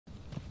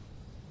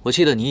我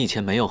记得你以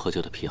前没有喝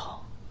酒的癖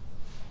好。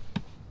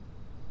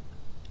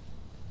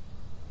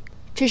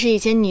这是以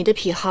前你的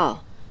癖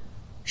好，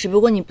只不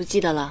过你不记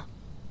得了。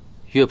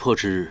月破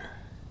之日，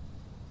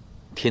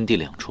天地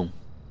两重，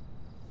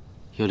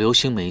有流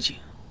星美景，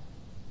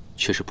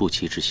却是不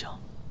期之祥。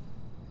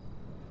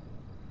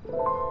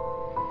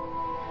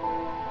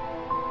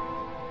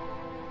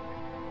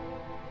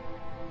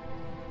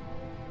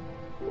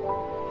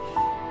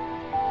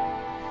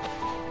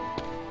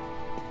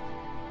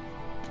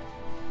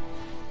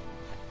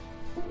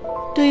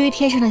对于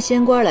天上的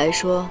仙官来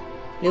说，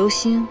流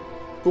星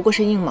不过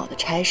是应卯的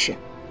差事；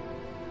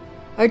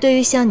而对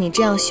于像你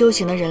这样修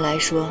行的人来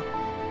说，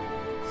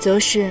则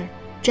是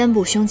占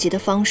卜凶吉的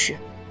方式。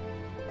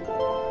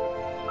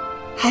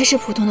还是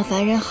普通的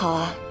凡人好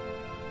啊，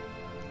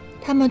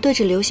他们对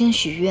着流星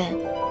许愿，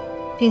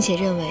并且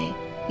认为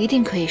一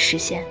定可以实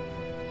现。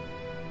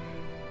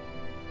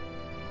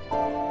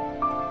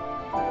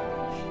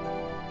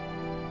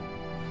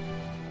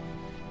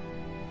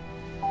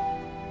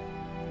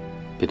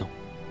别动。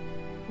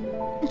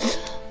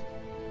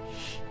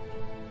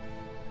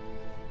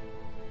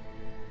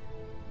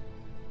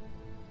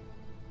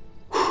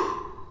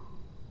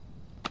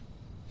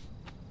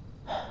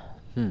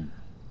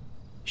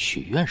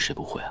许愿谁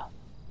不会啊？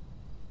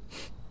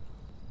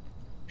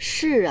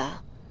是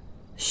啊，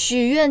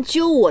许愿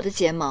揪我的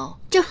睫毛，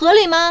这合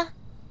理吗？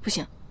不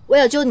行，我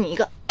要揪你一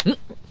个。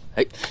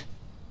哎。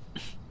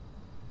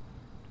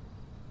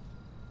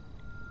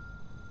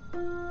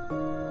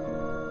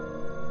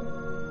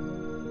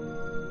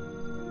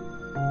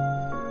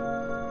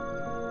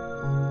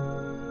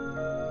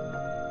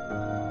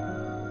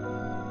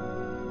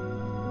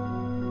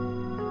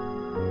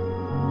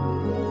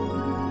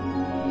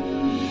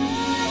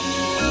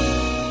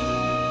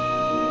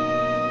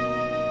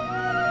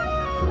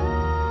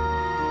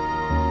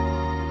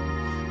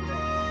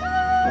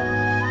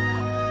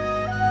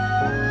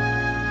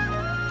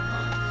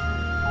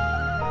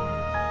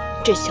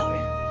这小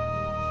人，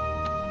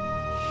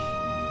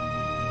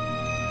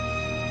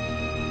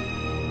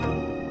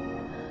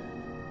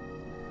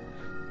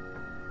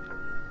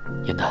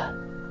颜淡，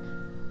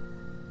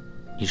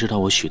你知道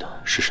我许的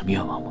是什么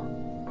愿望吗？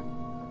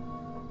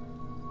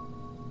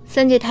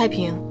三界太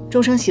平，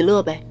终生喜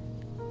乐呗。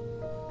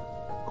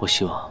我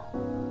希望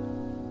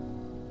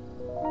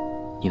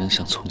你能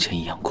像从前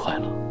一样快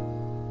乐，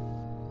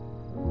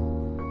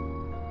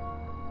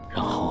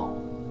然后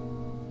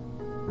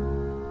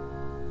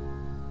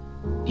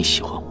你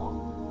喜欢我。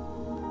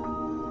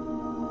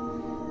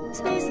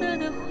褪色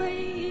的回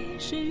忆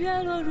是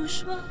月落如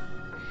霜，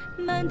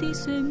满地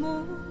碎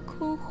木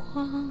枯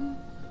黄。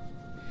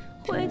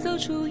会走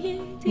出一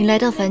你来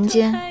到凡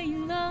间，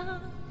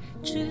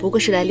不过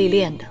是来历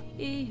练的，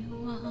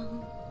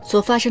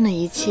所发生的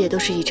一切都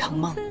是一场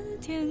梦。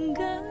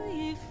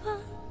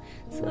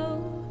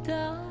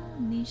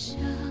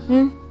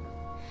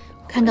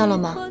看到了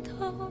吗？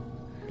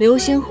流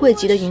星汇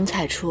集的云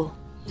彩处，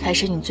才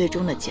是你最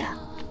终的家。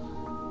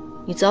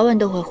你早晚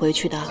都会回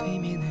去的。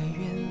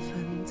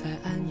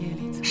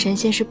神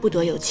仙是不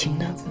得有情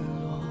的，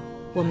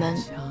我们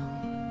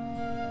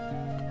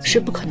是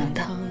不可能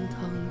的。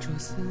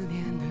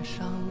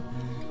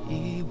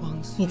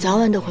你早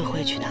晚都会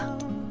回去的。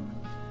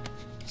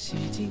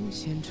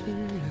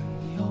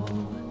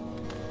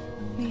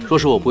若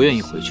是我不愿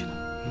意回去呢？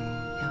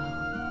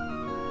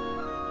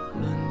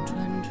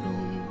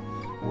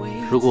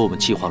如果我们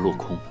计划落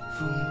空，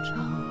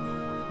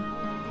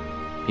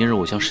明日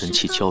我将神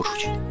器交出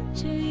去，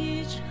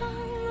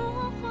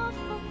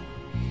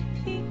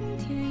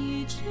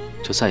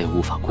就再也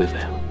无法归位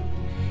了。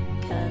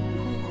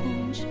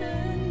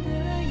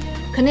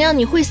可那样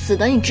你会死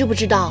的，你知不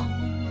知道？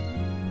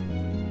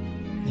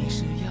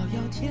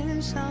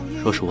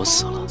若是我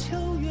死了，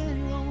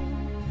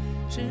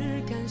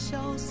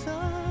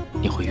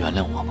你会原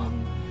谅我吗？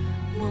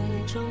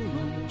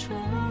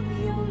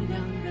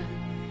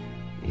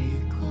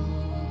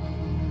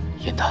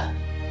颜淡，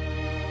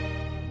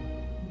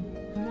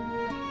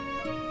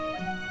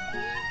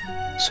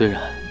虽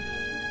然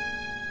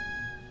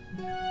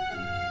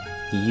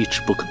你一直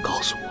不肯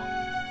告诉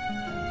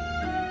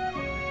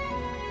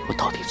我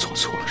到底做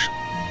错了什么。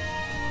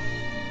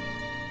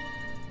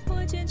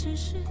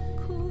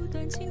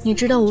你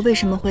知道我为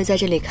什么会在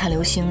这里看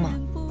流星吗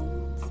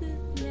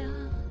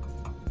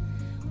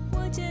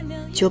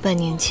？900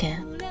年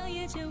前，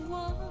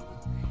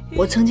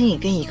我曾经也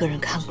跟一个人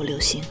看过流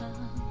星。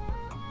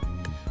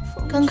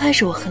刚开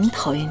始我很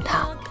讨厌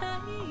他，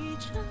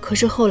可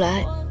是后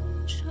来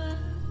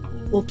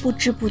我不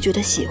知不觉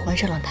地喜欢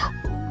上了他。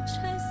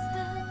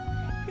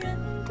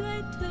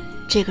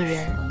这个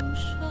人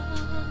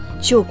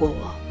救过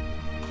我，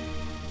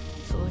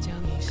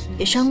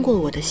也伤过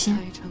我的心，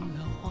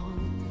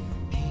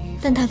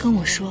但他跟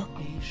我说，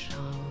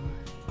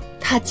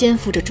他肩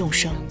负着众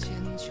生，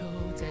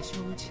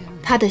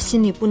他的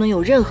心里不能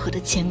有任何的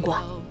牵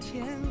挂。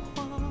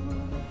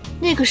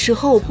那个时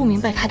候我不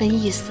明白他的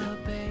意思。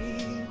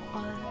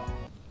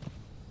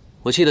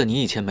我记得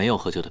你以前没有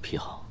喝酒的癖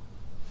好。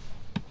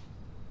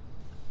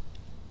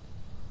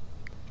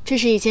这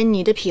是以前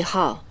你的癖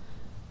好，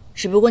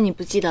只不过你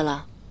不记得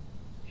了。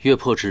月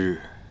破之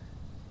日，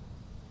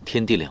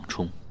天地两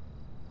重，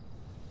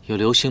有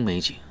流星美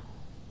景，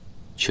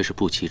却是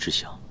不期之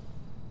祥。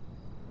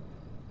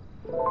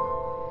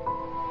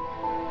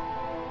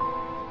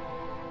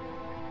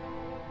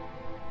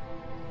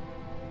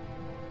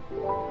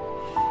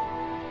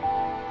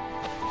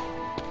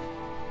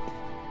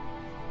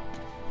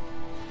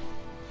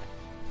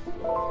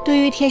对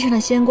于天上的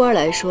仙官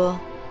来说，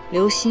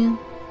流星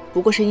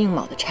不过是应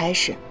卯的差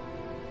事；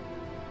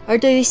而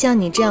对于像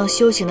你这样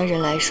修行的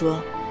人来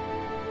说，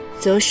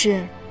则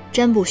是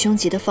占卜凶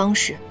吉的方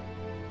式。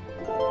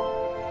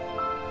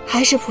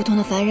还是普通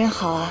的凡人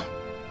好啊，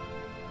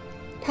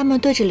他们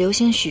对着流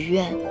星许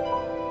愿，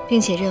并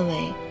且认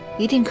为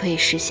一定可以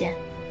实现。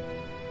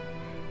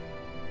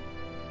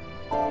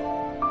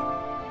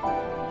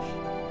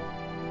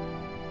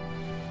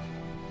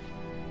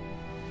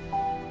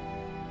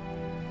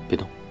别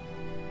动。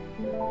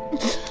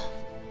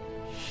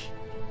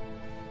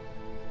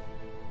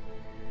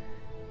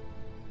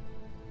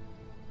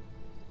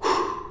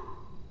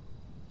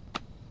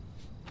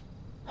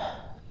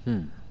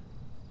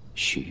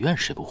许愿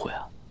谁不会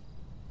啊？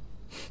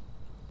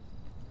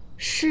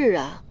是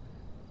啊，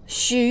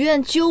许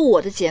愿揪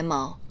我的睫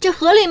毛，这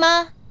合理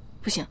吗？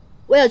不行，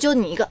我要揪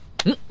你一个。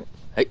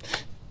哎。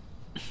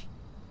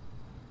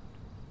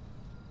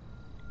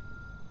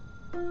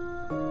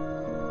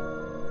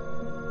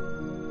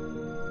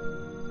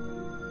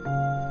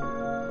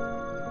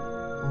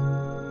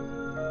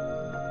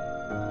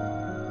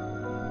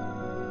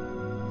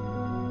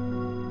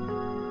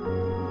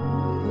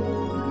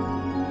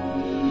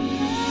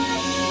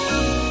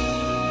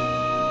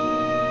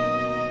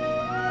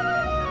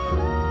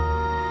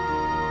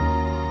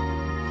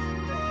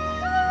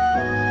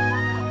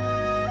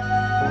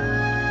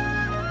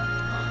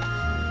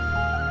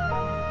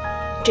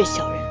这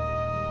小人，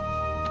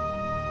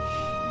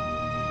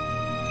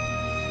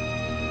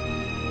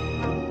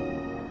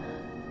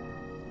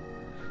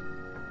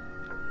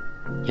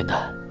颜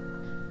淡，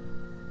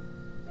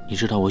你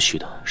知道我许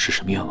的是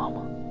什么愿望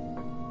吗？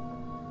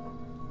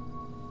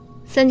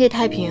三界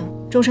太平，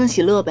终生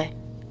喜乐呗。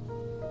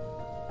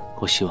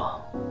我希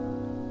望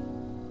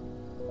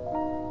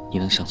你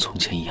能像从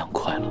前一样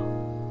快乐，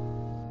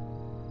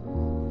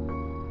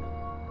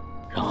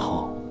然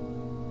后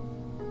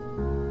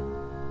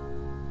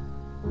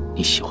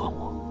你喜欢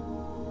我。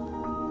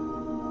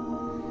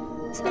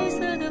褪色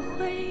的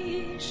回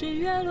忆是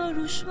月落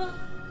如霜，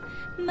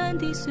满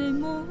地碎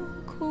木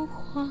枯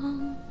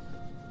黄。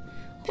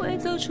会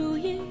走出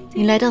一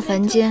你来到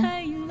凡间，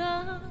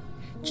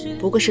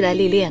不过是来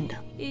历练的，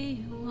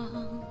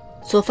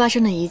所发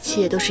生的一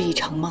切都是一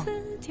场梦。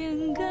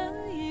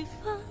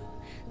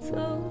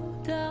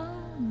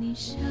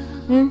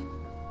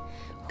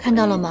看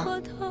到了吗？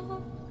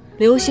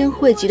流星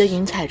汇集的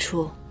云彩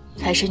处，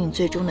才是你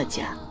最终的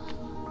家。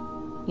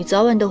你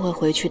早晚都会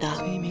回去的。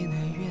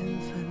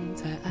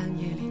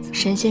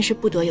神仙是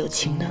不得有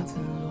情的，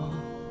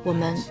我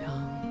们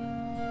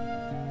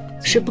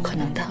是不可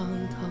能的。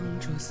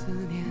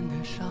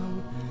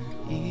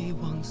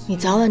你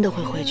早晚都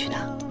会回去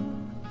的。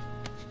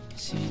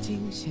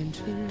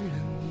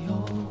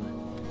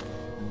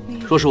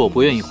若是我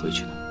不愿意回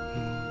去呢？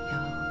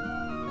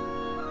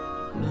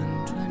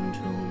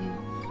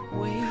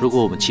如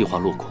果我们计划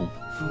落空，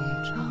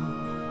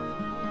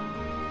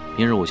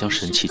明日我将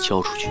神器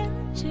交出去，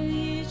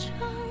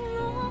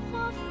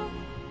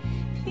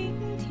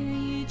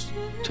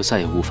就再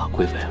也无法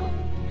归位了。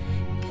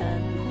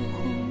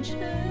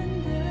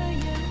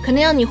可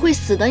那样你会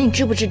死的，你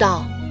知不知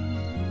道？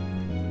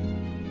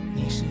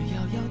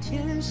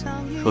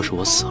若是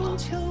我死了，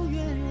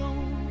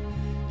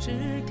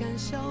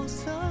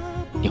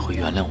你会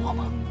原谅我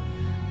吗？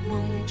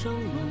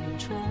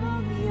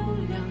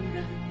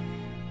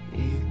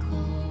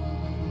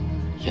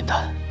颜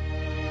淡，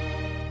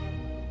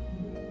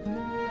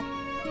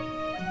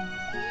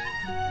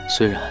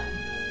虽然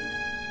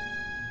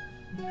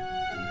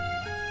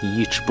你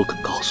一直不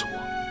肯告诉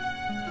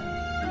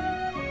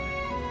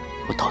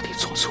我到底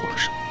做错了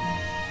什么。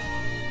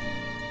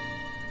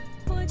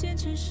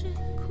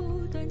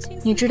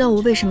你知道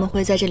我为什么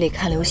会在这里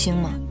看流星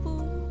吗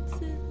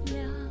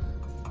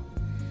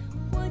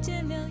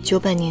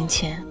？900年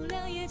前，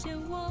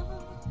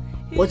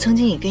我曾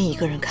经也跟一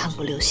个人看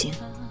过流星。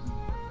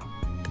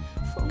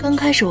刚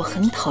开始我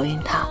很讨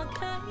厌他，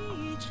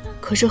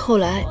可是后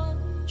来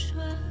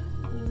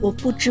我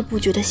不知不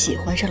觉地喜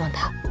欢上了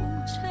他。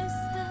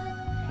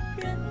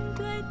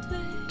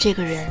这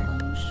个人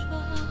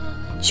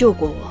救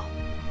过我，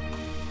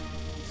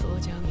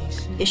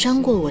也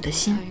伤过我的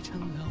心，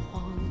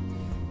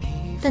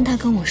但他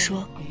跟我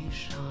说，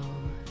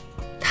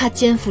他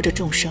肩负着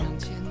众生，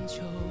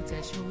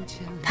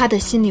他的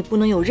心里不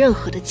能有任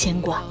何的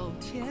牵挂。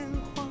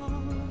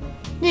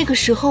那个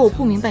时候我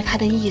不明白他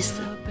的意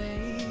思，